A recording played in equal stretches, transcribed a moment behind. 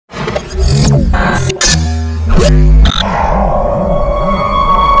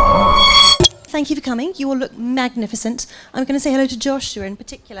Thank you for coming. You all look magnificent. I'm going to say hello to Joshua in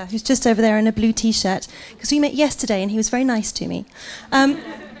particular, who's just over there in a blue T-shirt, because we met yesterday and he was very nice to me.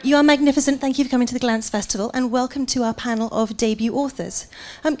 You are magnificent. Thank you for coming to the Gollancz Festival, and welcome to our panel of debut authors.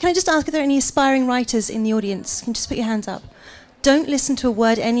 Can I just ask if there are any aspiring writers in the audience? Can you just put your hands up? Don't listen to a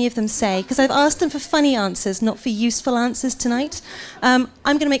word any of them say, because I've asked them for funny answers, not for useful answers tonight. I'm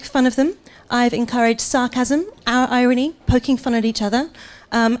going to make fun of them. I've encouraged sarcasm, irony, poking fun at each other,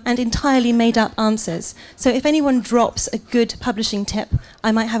 and entirely made-up answers. So if anyone drops a good publishing tip,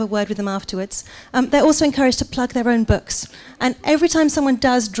 I might have a word with them afterwards. They're also encouraged to plug their own books. And every time someone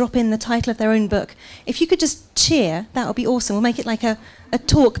does drop in the title of their own book, if you could just cheer, that would be awesome. We'll make it like a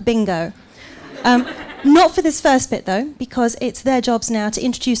talk bingo. Not for this first bit, though, because it's their jobs now to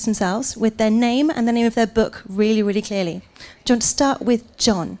introduce themselves with their name and the name of their book really, really clearly. Do you want to start with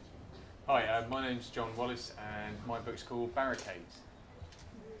John? Hi, my name's John Wallace, and my book's called Barricades.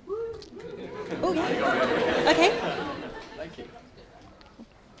 Oh, okay. Thank you.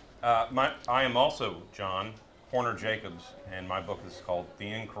 I am also John Hornor Jacobs, and my book is called The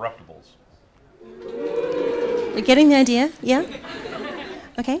Incorruptibles. We're getting the idea, yeah?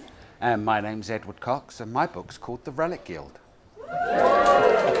 Okay. And my name's Edward Cox, and my book's called The Relic Guild.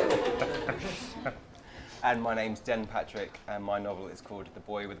 And my name's Den Patrick, and my novel is called The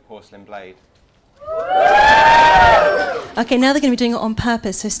Boy with the Porcelain Blade. Okay, now they're going to be doing it on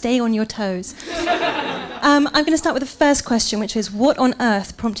purpose, so stay on your toes. I'm going to start with the first question, which is, what on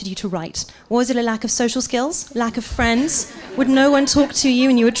earth prompted you to write? Was it a lack of social skills? Lack of friends? Would no one talk to you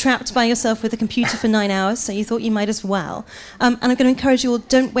and you were trapped by yourself with a computer for 9 hours, so you thought you might as well? And I'm going to encourage you all,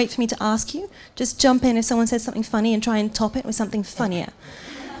 don't wait for me to ask you. Just jump in if someone says something funny and try and top it with something funnier.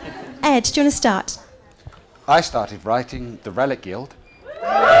 Ed, do you want to start? I started writing The Relic Guild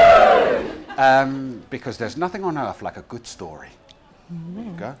because there's nothing on earth like a good story. There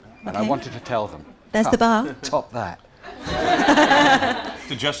you go. And I wanted to tell them. There's the bar. Top that.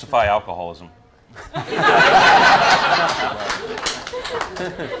 To justify alcoholism.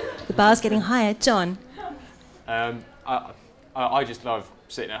 The bar's getting higher. John? I just love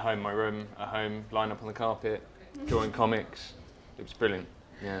sitting at home in my room, lying up on the carpet, drawing comics. It was brilliant.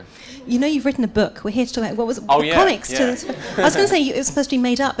 Yeah. You know you've written a book. We're here to talk about what was comics. To this. I was going to say it was supposed to be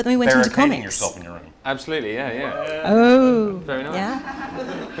made up, but then we went into comics. Yourself in your room. Absolutely, yeah. Oh. Very nice.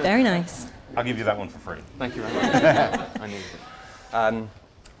 Yeah. Very nice. I'll give you that one for free. Thank you very much. I needed it.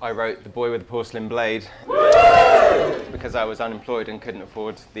 I wrote The Boy with the Porcelain Blade because I was unemployed and couldn't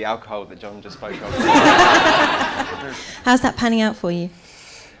afford the alcohol that John just spoke of. How's that panning out for you?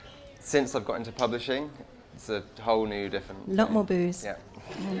 Since I've got into publishing, it's a whole new different A lot thing. more booze. Yeah.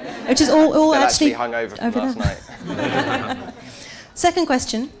 Which is all actually hungover from last night. Second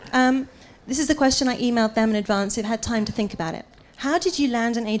question. This is the question I emailed them in advance who've had time to think about it. How did you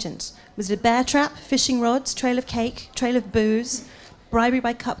land an agent? Was it a bear trap, fishing rods, trail of cake, trail of booze, bribery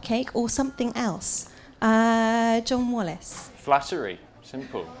by cupcake, or something else? John Wallace. Flattery.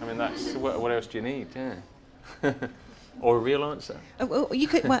 Simple. I mean, that's what else do you need? Yeah. Or a real answer. You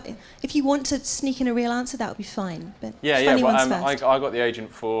could, well, if you want to sneak in a real answer, that would be fine. But funny ones well, first. I got the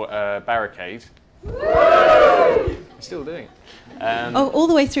agent for Barricade. Still doing. All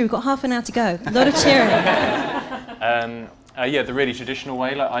the way through. We've got half an hour to go. A lot of cheering. Yeah, the really traditional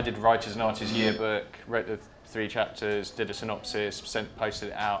way. Like I did Writers and Artists Yearbook, wrote the 3 chapters, did a synopsis, posted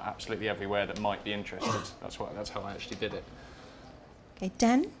it out absolutely everywhere that might be interested. That's how I actually did it. Okay,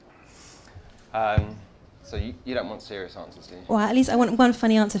 Dan? So you don't want serious answers, do you? Well, at least I want one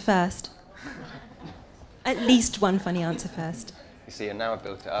funny answer first. At least one funny answer first. You see, and now I've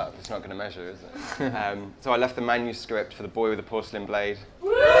built it up. It's not going to measure, is it? So I left the manuscript for The Boy with the Porcelain Blade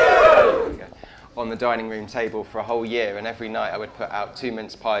on the dining room table for a whole year, and every night I would put out 2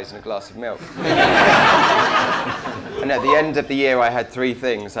 mince pies and a glass of milk. And at the end of the year I had 3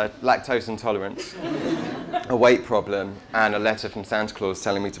 things. I had lactose intolerance, a weight problem, and a letter from Santa Claus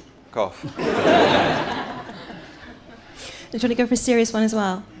telling me to cough. Do you want to go for a serious one as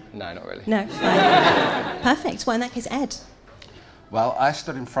well? No, not really. No, fine. Perfect. Well, in that case, Ed. Well, I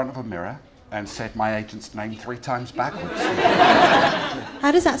stood in front of a mirror and said my agent's name 3 times backwards.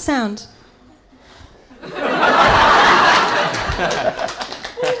 How does that sound?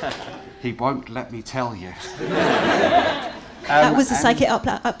 He won't let me tell you. That was the psychic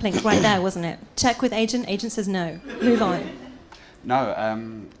uplink right there, wasn't it? Check with agent. Agent says no. Move on. No,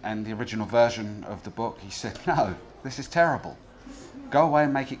 and the original version of the book, he said, no, this is terrible. Go away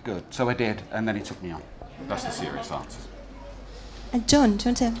and make it good. So I did, and then he took me on. That's the serious answer. And John, do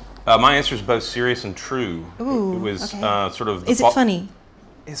you want to? My answer is both serious and true. Ooh, it was okay. sort of. Is it funny?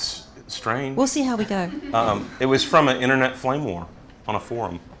 It's strange. We'll see how we go. It was from an internet flame war on a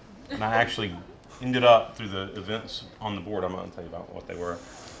forum. And I actually ended up, through the events on the board, I'm going to tell you about what they were,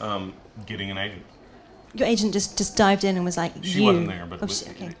 getting an agent. Your agent just dived in and was like, She wasn't there, but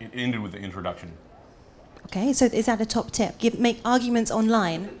okay. it ended with the introduction. Okay, so is that a top tip? Make arguments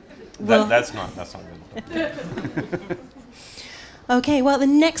online. That's not good. Okay, well, the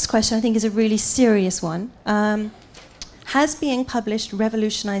next question I think is a really serious one. Has being published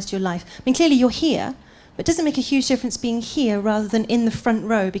revolutionized your life? I mean, clearly you're here, but does it make a huge difference being here rather than in the front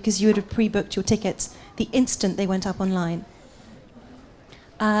row because you would have pre-booked your tickets the instant they went up online?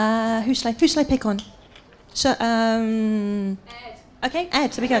 Who shall I pick on? Ed. Okay,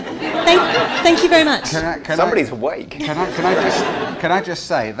 Ed, so we go. Thank you very much. Somebody's awake. Can I just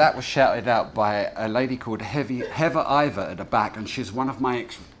say, that was shouted out by a lady called Heather Ivor at the back, and she's one of my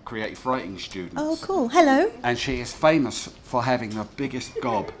ex-creative writing students. Oh, cool. Hello. And she is famous for having the biggest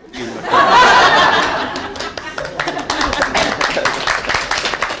gob in the crowd.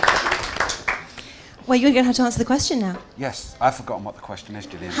 Well, you're going to have to answer the question now. Yes, I've forgotten what the question is,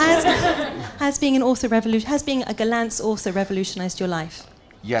 Gillian. Has being a Gollancz author revolutionised your life?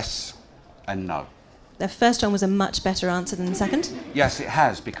 Yes and no. The first one was a much better answer than the second. Yes, it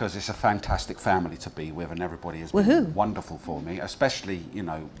has, because it's a fantastic family to be with, and everybody has been wonderful for me, especially, you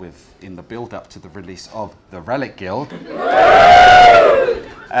know, in the build-up to the release of the Relic Guild.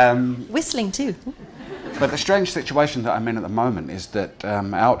 Whistling too. But the strange situation that I'm in at the moment is that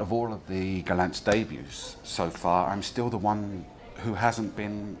out of all of the Gollancz debuts so far, I'm still the one who hasn't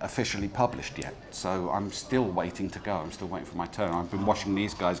been officially published yet. So I'm still waiting to go. I'm still waiting for my turn. I've been watching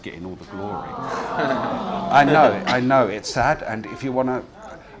these guys getting all the glory. I know, it's sad. And if you want to...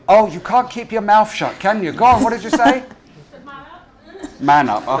 Oh, you can't keep your mouth shut, can you? Go on, what did you say? Man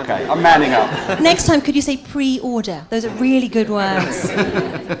up, okay, I'm manning up. Next time, could you say pre-order? Those are really good words.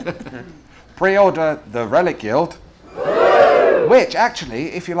 Pre-order the Relic Guild, which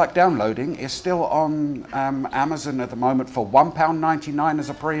actually, if you like downloading, is still on Amazon at the moment for £1.99 as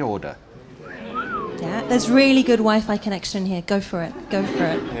a pre-order. Yeah, there's really good Wi-Fi connection here. Go for it. Go for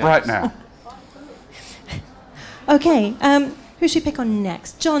it. Yes. Right now. Okay, who should we pick on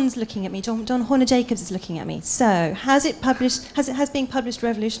next? John's looking at me. John Hornor Jacobs is looking at me. So, has being published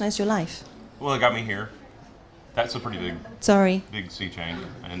revolutionised your life? Well, it got me here. That's a pretty big sea change.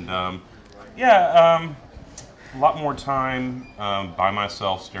 And a lot more time by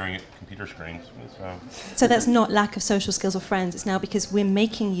myself staring at computer screens. So that's not lack of social skills or friends, it's now because we're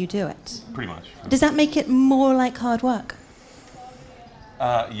making you do it? Pretty much. Does that make it more like hard work?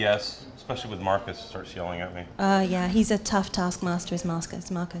 Yes, especially with Marcus starts yelling at me. Yeah, he's a tough taskmaster, is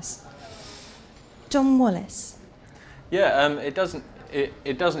Marcus. John Wallace? Yeah, it doesn't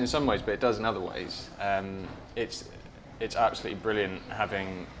in some ways, but it does in other ways. It's absolutely brilliant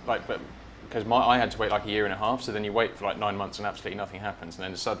having, because I had to wait like a year and a half, so then you wait for like 9 months and absolutely nothing happens, and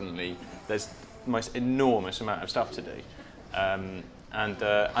then suddenly there's the most enormous amount of stuff to do. And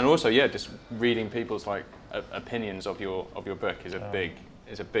also, yeah, just reading people's opinions of your book is a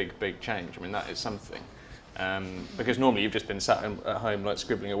big change. I mean, that is something. Because normally you've just been sat at home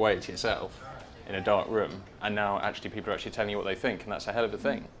scribbling away to yourself in a dark room, and now actually people are actually telling you what they think, and that's a hell of a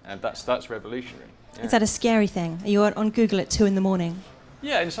thing, and that's revolutionary. Yeah. Is that a scary thing? Are you on Google at 2 in the morning?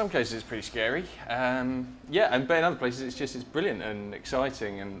 Yeah, in some cases it's pretty scary. But in other places it's brilliant and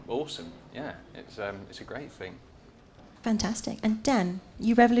exciting and awesome. Yeah, it's a great thing. Fantastic. And Dan,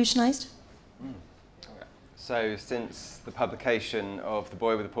 you revolutionised? So since the publication of The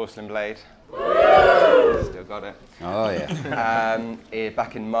Boy with the Porcelain Blade, still got it. Oh yeah.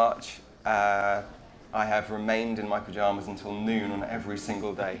 Back in March, I have remained in my pyjamas until noon on every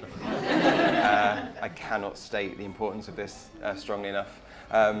single day. I cannot state the importance of this strongly enough.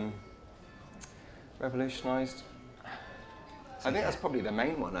 Revolutionised? I think that's probably the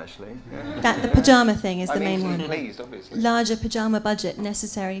main one, actually. Yeah. The pyjama thing is the main one. Pleased, obviously. Larger pyjama budget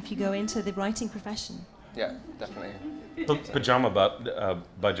necessary if you go into the writing profession. Yeah, definitely. Pajama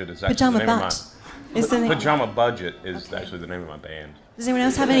Budget is actually Pajama the name Butt. of my... Pajama Budget is actually the name of my band. Does anyone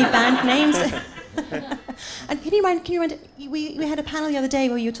else have any band names? And can you remind? We had a panel the other day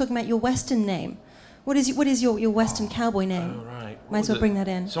where you were talking about your Western name. What is your Western cowboy name? Oh, right. Might as well bring that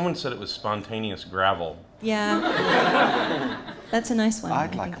in. Someone said it was Spontaneous Gravel. Yeah. That's a nice one.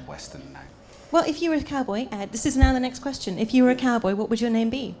 I'd like a Western name. Well, if you were a cowboy, Ed, this is now the next question. If you were a cowboy, what would your name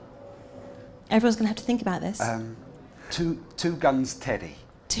be? Everyone's going to have to think about this. Two Guns Teddy.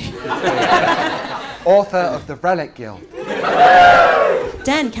 Author of the Relic Guild.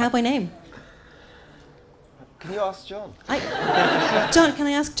 Dan, cowboy name. Can you ask John? John, can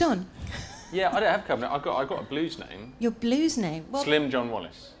I ask John? Yeah, I don't have a cowboy name. I've got a blues name. Your blues name? Well, Slim John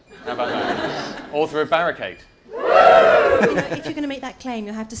Wallace. How about that? Author of Barricade. If you're going to make that claim,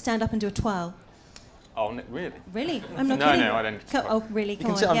 you'll have to stand up and do a twirl. Oh, really? Really? I'm not kidding. No, I don't. Oh, really?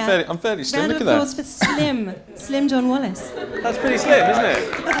 Come on. See, I'm fairly slim. Round Look of at applause that. for Slim John Wallace. That's pretty slim, isn't it?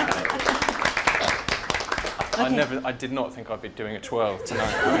 Okay. I did not think I'd be doing a twirl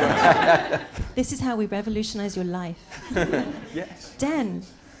tonight. This is how we revolutionise your life. Yes. Dan.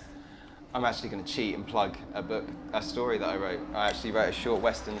 I'm actually going to cheat and plug a story that I wrote. I actually wrote a short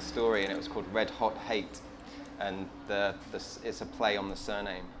Western story, and it was called Red Hot Hate, and it's a play on the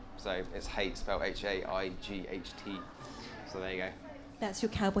surname. So it's hate spelled H-A-I-G-H-T. So there you go. That's your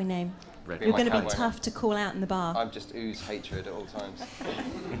cowboy name. Red. You're going to be tough to call out in the bar. I've just ooze hatred at all times.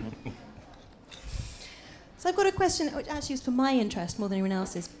 So I've got a question which actually is for my interest more than anyone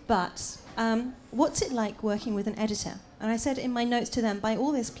else's, but what's it like working with an editor? And I said in my notes to them, by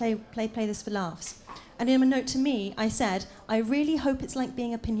all this, play this for laughs. And in a note to me, I said, I really hope it's like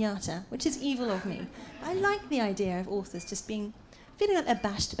being a piñata, which is evil of me. I like the idea of authors just feeling like they're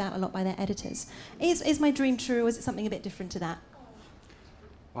bashed about a lot by their editors. Is my dream true, or is it something a bit different to that?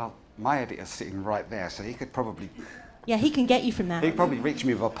 Well, my editor's sitting right there, so he could probably... Yeah, he can get you from that. He'd probably reach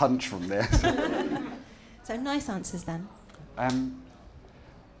me with a punch from there. So nice answers then.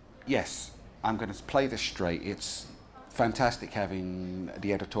 Yes, I'm going to play this straight. It's fantastic having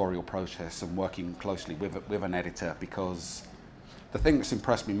the editorial process and working closely with an editor, because the thing that's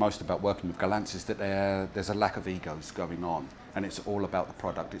impressed me most about working with Gollancz is that there's a lack of egos going on, and it's all about the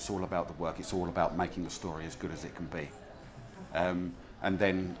product, it's all about the work, it's all about making the story as good as it can be. And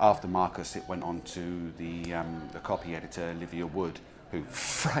then after Marcus, it went on to the copy editor, Olivia Wood, who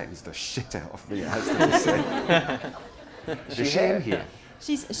frightens the shit out of me, it has to be said. Is she in here?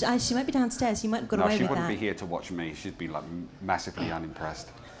 She might be downstairs. You might have got away with that. No, she wouldn't be here to watch me. She'd be like massively unimpressed.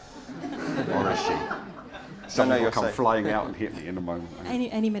 Or is she? Someone will come flying out and hit me in a moment.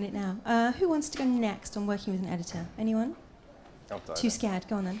 Any minute now. Who wants to go next on working with an editor? Anyone? Too scared.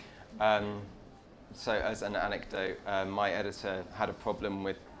 Go on then. So as an anecdote, my editor had a problem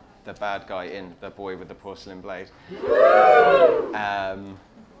with the bad guy in The Boy with the Porcelain Blade.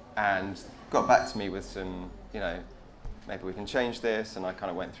 And got back to me with some, maybe we can change this, and I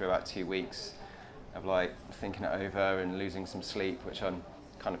kind of went through about 2 weeks of like thinking it over and losing some sleep, which I'm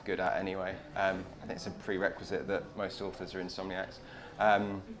kind of good at anyway. I think it's a prerequisite that most authors are insomniacs.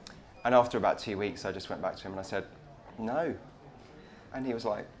 And after about 2 weeks, I just went back to him and I said, no. And he was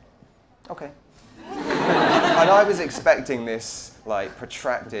like, okay. And I was expecting this like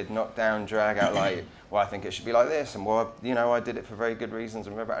protracted, knockdown, drag out, like, well, I think it should be like this, and well, I did it for very good reasons,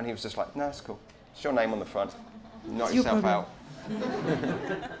 and whatever. And he was just like, no, it's cool. It's your name on the front. Knock yourself out.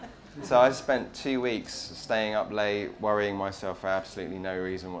 So I spent 2 weeks staying up late, worrying myself for absolutely no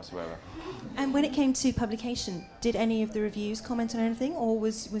reason whatsoever. And when it came to publication, did any of the reviews comment on anything, or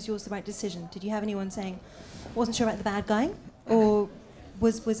was yours the right decision? Did you have anyone saying, wasn't sure about the bad guy, or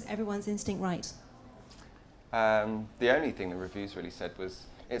was everyone's instinct right? The only thing the reviews really said was,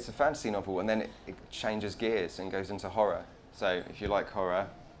 it's a fantasy novel, and then it changes gears and goes into horror. So if you like horror,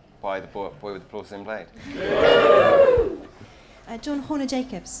 buy The Boy with the Porcelain Blade. John Hornor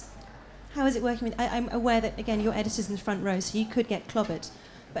Jacobs, how is it working with... I'm aware that, again, your editor's in the front row, so you could get clobbered.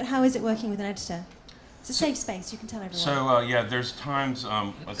 But how is it working with an editor? It's a safe space, you can tell everyone. So, yeah, there's times,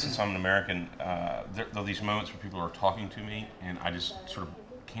 since I'm an American, there are these moments where people are talking to me, and I just sort of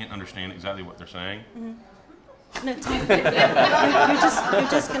can't understand exactly what they're saying. Mm-hmm. No, time. you're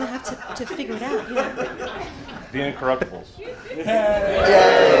just going to have to figure it out. The Incorruptibles.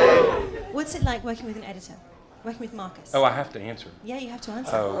 What's it like working with an editor? Working with Marcus? Oh, I have to answer. Yeah, you have to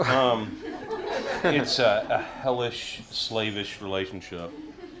answer. Oh, it's a hellish, slavish relationship,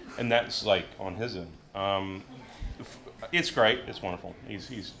 and that's like on his end. It's great. It's wonderful.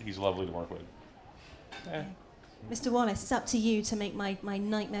 He's lovely to work with. Okay. Mr. Wallace, it's up to you to make my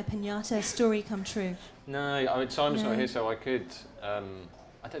nightmare piñata story come true. No, I mean, Simon's not here, so I could...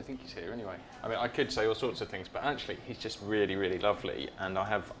 I don't think he's here anyway. I mean, I could say all sorts of things, but actually he's just really, really lovely, and I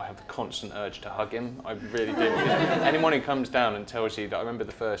have the constant urge to hug him. I really do. Anyone who comes down and tells you that, I remember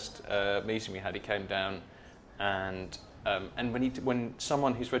the first meeting we had, he came down, and when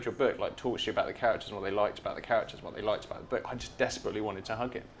someone who's read your book like talks to you about the characters and what they liked about the characters, and what they liked about the book, I just desperately wanted to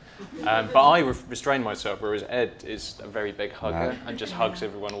hug him. But I restrained myself, whereas Ed is a very big hugger and just hugs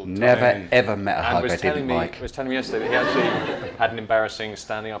everyone all the time. Never ever met a hug I didn't like. He was telling me yesterday that he actually had an embarrassing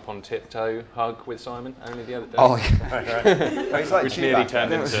standing up on tiptoe hug with Simon only the other day. Oh, yeah. He's like which nearly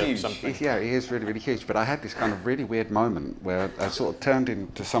turned into something. Yeah, he is really, really huge. But I had this kind of really weird moment where I sort of turned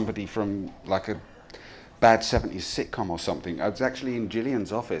into somebody from like a bad 70s sitcom or something. I was actually in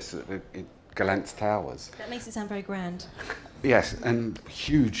Gillian's office at Gollancz Towers. That makes it sound very grand. Yes, and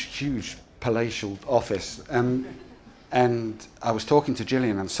huge palatial office. And I was talking to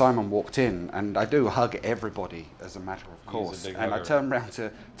Gillian, and Simon walked in, and I do hug everybody as a matter of course. And I turned around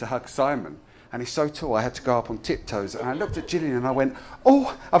to hug Simon, and he's so tall I had to go up on tiptoes. And I looked at Gillian and I went,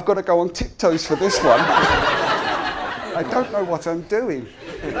 "Oh, I've got to go on tiptoes for this one." I don't know what I'm doing.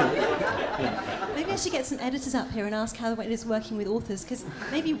 Maybe I should get some editors up here and ask how it is working with authors, because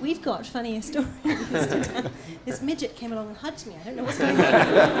maybe we've got funnier stories. This midget came along and hugged me. I don't know what's going on.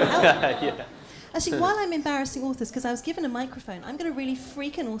 Yeah. Actually, while I'm embarrassing authors, because I was given a microphone, I'm going to really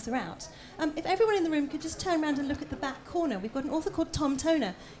freak an author out. If everyone in the room could just turn around and look at the back corner, we've got an author called Tom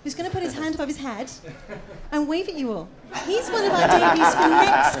Toner, who's going to put his hand above his head and wave at you all. He's one of our debuts for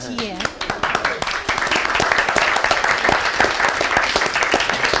next year.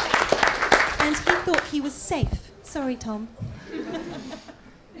 And he thought he was safe. Sorry, Tom.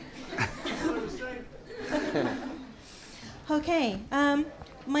 Okay.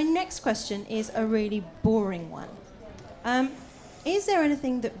 My next question is a really boring one. Is there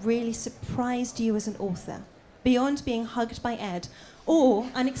anything that really surprised you as an author, beyond being hugged by Ed, or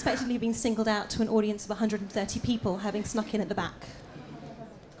unexpectedly being singled out to an audience of 130 people having snuck in at the back?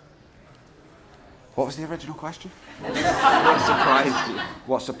 What was the original question? What surprised you?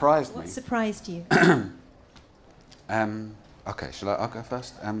 What surprised me? What surprised you? Okay, I'll go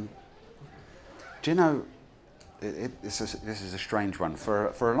first. Do you know, this is a strange one.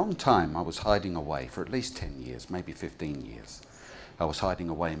 For a long time, I was hiding away, for at least 10 years, maybe 15 years. I was hiding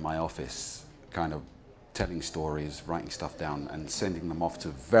away in my office, kind of telling stories, writing stuff down, and sending them off to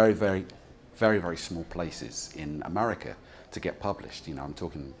very small places in America to get published. You know, I'm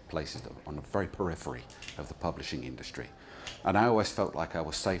talking places that are on the very periphery of the publishing industry. And I always felt like I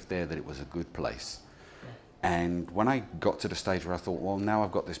was safe there, that it was a good place. And when I got to the stage where I thought, well, now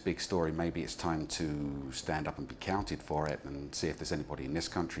I've got this big story, maybe it's time to stand up and be counted for it and see if there's anybody in this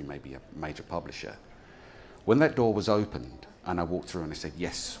country, maybe a major publisher. When that door was opened and I walked through and they said,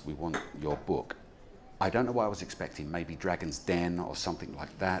 yes, we want your book, I don't know what I was expecting, maybe Dragon's Den or something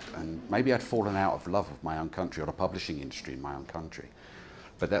like that, and maybe I'd fallen out of love with my own country or the publishing industry in my own country.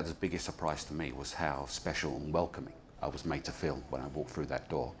 But that was the biggest surprise to me, was how special and welcoming I was made to feel when I walked through that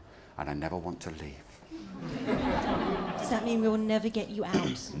door, and I never want to leave. Does that mean we will never get you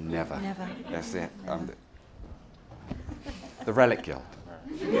out? Never. Never. That's it. The Relic Guild.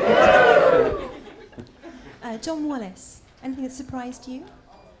 John Wallace, anything that surprised you?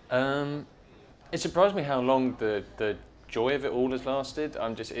 It surprised me how long the joy of it all has lasted.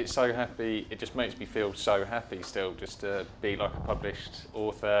 It's so happy. It just makes me feel so happy still, just to be like a published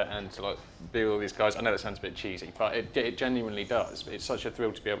author and to like be with all these guys. I know that sounds a bit cheesy, but it genuinely does. It's such a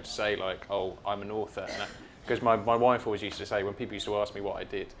thrill to be able to say like, oh, I'm an author. Because my wife always used to say, when people used to ask me what I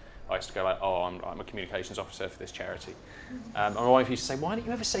did, I used to go like, oh, I'm a communications officer for this charity. And my wife used to say, why don't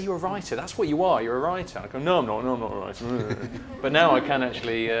you ever say you're a writer? That's what you are, you're a writer. And I go, no, I'm not a writer. But now I can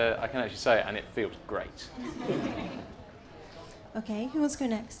actually say it, and it feels great. Okay, who wants to go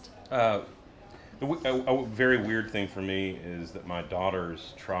next? A very weird thing for me is that my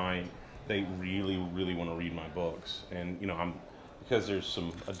daughters they really want to read my books. And, you know, because there's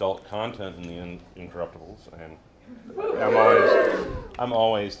some adult content in the Interruptibles, and I'm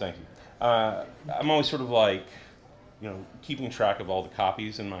always, thank you. I'm always sort of like, you know, keeping track of all the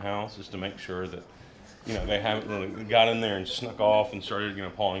copies in my house just to make sure that, you know, they haven't really got in there and snuck off and started, you know,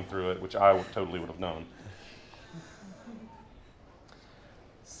 pawing through it, which I totally would have known.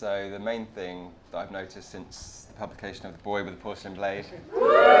 So the main thing that I've noticed since the publication of The Boy with the Porcelain Blade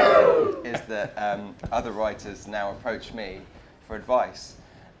is that other writers now approach me for advice,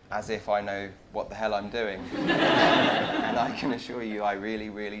 as if I know what the hell I'm doing. And I can assure you I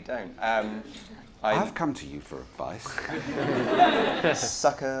really don't. I've come to you for advice.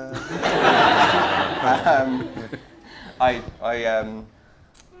 Sucker.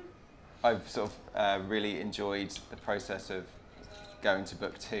 I've sort of really enjoyed the process of going to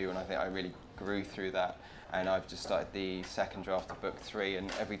book 2, and I think I really grew through that. And I've just started the second draft of book 3,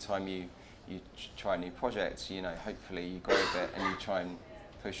 and every time you try a new project, you know, hopefully you grow a bit and you try and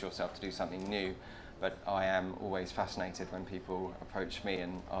push yourself to do something new. But I am always fascinated when people approach me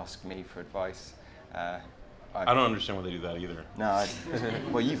and ask me for advice. I don't understand why they do that either. No,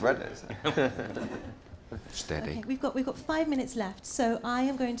 well, you've read it. So. Steady. Okay, we've got 5 minutes left, so I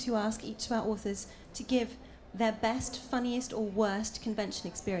am going to ask each of our authors to give their best, funniest, or worst convention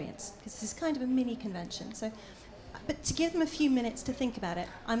experience, because this is kind of a mini convention. So, but to give them a few minutes to think about it,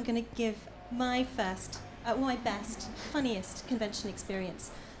 I'm going to give my best, funniest convention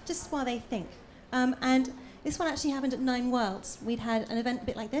experience, just while they think. And This one actually happened at 9 Worlds. We'd had an event a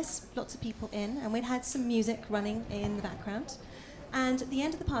bit like this, lots of people in, and we'd had some music running in the background. And at the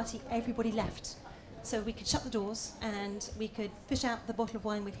end of the party, everybody left. So we could shut the doors and we could fish out the bottle of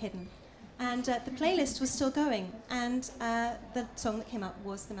wine we'd hidden. And the playlist was still going, and the song that came up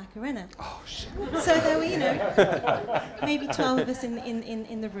was the Macarena. Oh, shit. So there were, you know, maybe 12 of us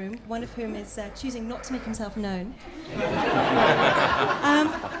in the room, one of whom is choosing not to make himself known.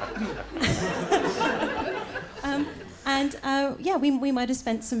 Yeah, we might have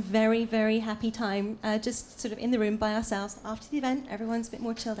spent some very, very happy time just sort of in the room by ourselves. After the event, everyone's a bit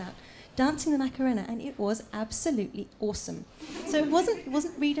more chilled out, dancing the Macarena, and it was absolutely awesome. So it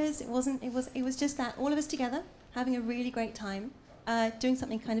wasn't readers, it was just that, all of us together, having a really great time, doing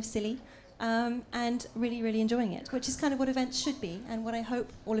something kind of silly, and really, really enjoying it, which is kind of what events should be, and what I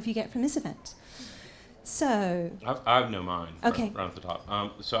hope all of you get from this event. So... I know mine, okay. right at the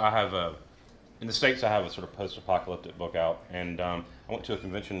top. So I have in the States I have a sort of post-apocalyptic book out, and I went to a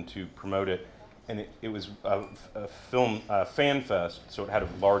convention to promote it, and it was a film fan fest, so it had a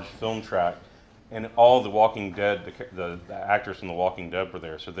large film track, and all the Walking Dead, the actors from The Walking Dead were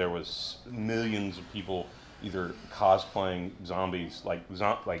there, so there was millions of people either cosplaying zombies, like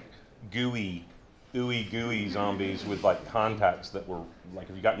gooey zombies with like contacts that were like,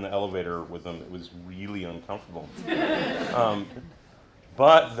 if you got in the elevator with them, it was really uncomfortable.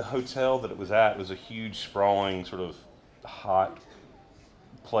 But the hotel that it was at was a huge, sprawling, sort of hot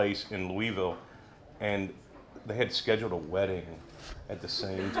place in Louisville, and they had scheduled a wedding at the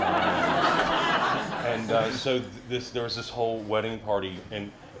same time. And so there was this whole wedding party,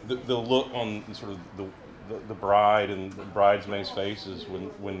 and the look on sort of the bride and the bridesmaids' faces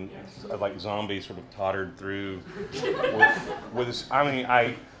when like zombies sort of tottered through with this, I mean,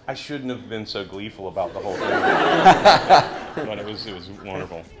 I shouldn't have been so gleeful about the whole thing, but it was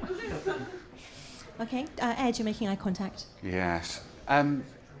wonderful. Okay, Ed, you're making eye contact. Yes.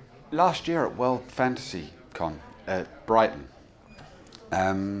 Last year at World Fantasy Con at Brighton,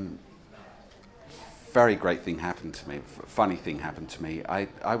 very great thing happened to me, funny thing happened to me.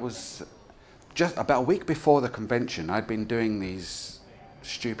 I was, just about a week before the convention, I'd been doing these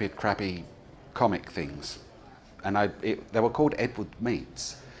stupid, crappy comic things. And they were called Edward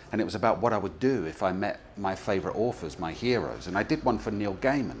Meets. And it was about what I would do if I met my favourite authors, my heroes. And I did one for Neil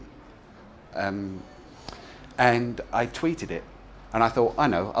Gaiman. And I tweeted it. And I thought, I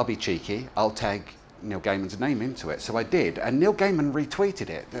know, I'll be cheeky. I'll tag Neil Gaiman's name into it. So I did. And Neil Gaiman retweeted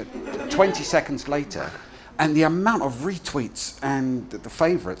it 20 seconds later. And the amount of retweets and the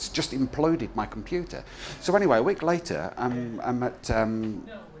favourites just imploded my computer. So anyway, a week later, I'm at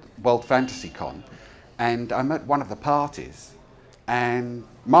World Fantasy Con. And I'm at one of the parties. And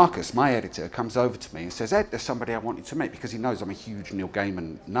Marcus, my editor, comes over to me and says, Ed, there's somebody I want you to meet, because he knows I'm a huge Neil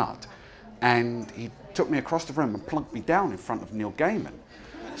Gaiman nut. And he took me across the room and plunked me down in front of Neil Gaiman.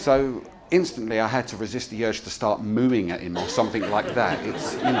 So instantly I had to resist the urge to start mooing at him or something like that.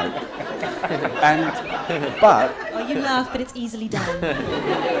 It's, you know. But... Oh, you laugh, but it's easily done.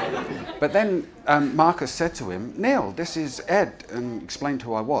 But then Marcus said to him, Neil, this is Ed, and explained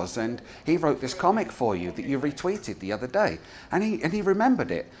who I was, and he wrote this comic for you that you retweeted the other day. And he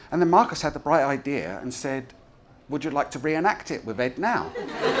remembered it. And then Marcus had the bright idea and said, would you like to reenact it with Ed now?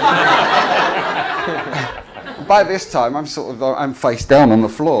 By this time, I'm face down on the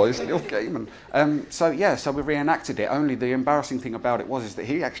floor. It's Neil Gaiman. So we reenacted it. Only the embarrassing thing about it is that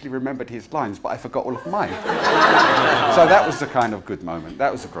he actually remembered his lines, but I forgot all of mine. So that was the kind of good moment.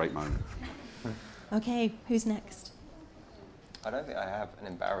 That was a great moment. Okay, who's next? I don't think I have an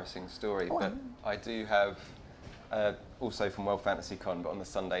embarrassing story, but I do have, also from World Fantasy Con, but on the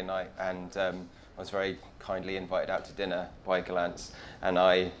Sunday night, and I was very kindly invited out to dinner by Gollancz, and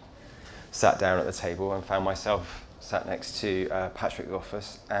I sat down at the table and found myself sat next to Patrick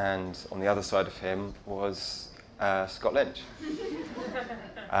Rothfuss, and on the other side of him was Scott Lynch.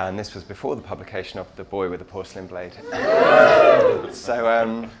 And this was before the publication of The Boy with the Porcelain Blade.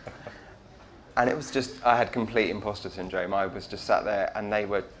 And it was just, I had complete imposter syndrome. I was just sat there and they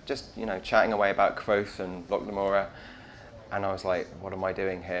were just, you know, chatting away about Kvothe and Loch Namora. And I was like, what am I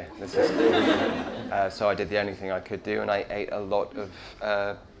doing here? This is so I did the only thing I could do, and I ate a lot of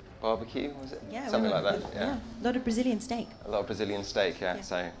barbecue, was it? Yeah, something like that. Yeah, a lot of Brazilian steak. A lot of Brazilian steak, yeah.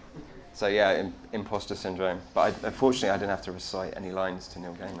 So yeah, imposter syndrome. But unfortunately, I didn't have to recite any lines to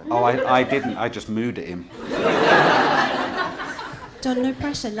Neil Gaiman. Oh, I didn't. I just mooed at him. John, no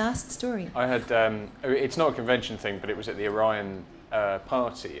pressure. Last story. I had, it's not a convention thing, but it was at the Orion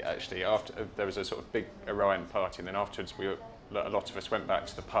party, actually. After there was a sort of big Orion party, and then afterwards a lot of us went back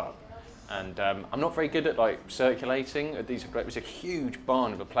to the pub. And I'm not very good at like circulating at these. It was a huge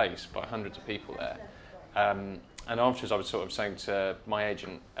barn of a place by hundreds of people there, And afterwards, I was sort of saying to my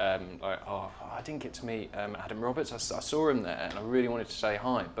agent, like, oh, I didn't get to meet Adam Roberts. I saw him there, and I really wanted to say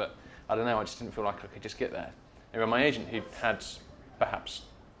hi, but I don't know, I just didn't feel like I could just get there. Anyway, my agent, who had perhaps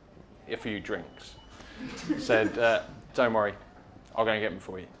a few drinks, said, don't worry, I'll go and get them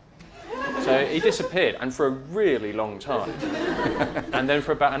for you. So he disappeared, and for a really long time. And then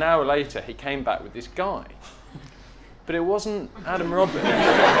for about an hour later, he came back with this guy. But it wasn't Adam Roberts.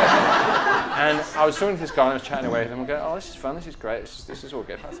 And I was talking to this guy, and I was chatting away with him, and I go, oh, this is fun, this is great, this is all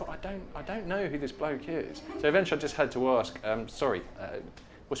good. But I thought, I don't know who this bloke is. So eventually I just had to ask, sorry,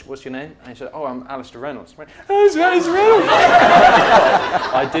 what's your name? And he said, oh, I'm Alistair Reynolds. I went, oh, it's Alistair Reynolds!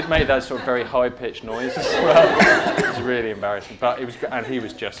 I did make that sort of very high-pitched noise as well. It was really embarrassing. But it was, and he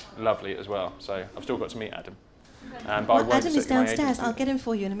was just lovely as well. So I've still got to meet Adam. But well, Adam is downstairs. I'll get him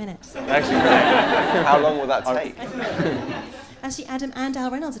for you in a minute. Actually, how long will that take? Actually, Adam and Al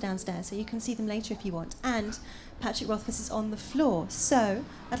Reynolds are downstairs, so you can see them later if you want. And Patrick Rothfuss is on the floor. So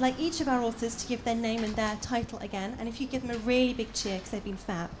I'd like each of our authors to give their name and their title again. And if you give them a really big cheer, because they've been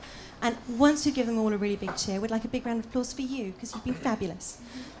fab. And once you give them all a really big cheer, we'd like a big round of applause for you, because you've been fabulous.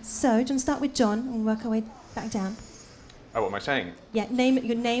 So do you want to start with John, and we'll work our way back down? oh, what am I saying? Yeah,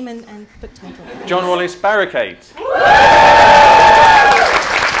 your name and book title. John Wallace, Barricade.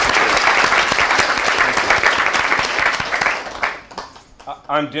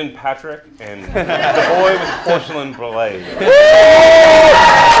 I'm Din Patrick, and the boy with the porcelain blade.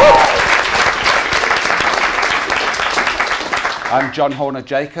 I'm John Hornor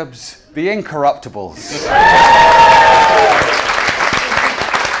Jacobs, the Incorruptibles.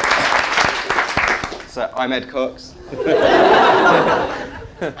 So I'm Ed Cox.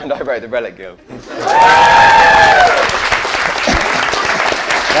 And I wrote the Relic Guild.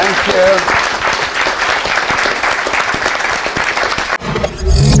 Thank you.